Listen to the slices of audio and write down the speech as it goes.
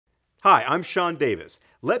Hi, I'm Shawn Davis.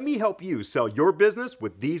 Let me help you sell your business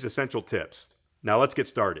with these essential tips. Now let's get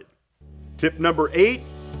started. Tip number 8,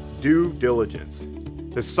 due diligence.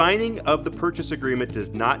 The signing of the purchase agreement does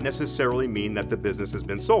not necessarily mean that the business has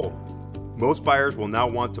been sold. Most buyers will now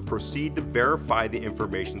want to proceed to verify the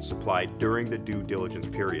information supplied during the due diligence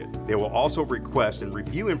period. They will also request and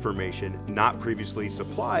review information not previously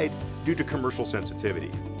supplied due to commercial sensitivity.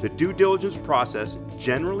 The due diligence process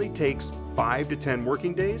generally takes 5 to 10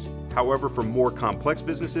 working days. However, for more complex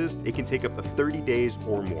businesses, it can take up to 30 days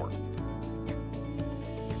or more.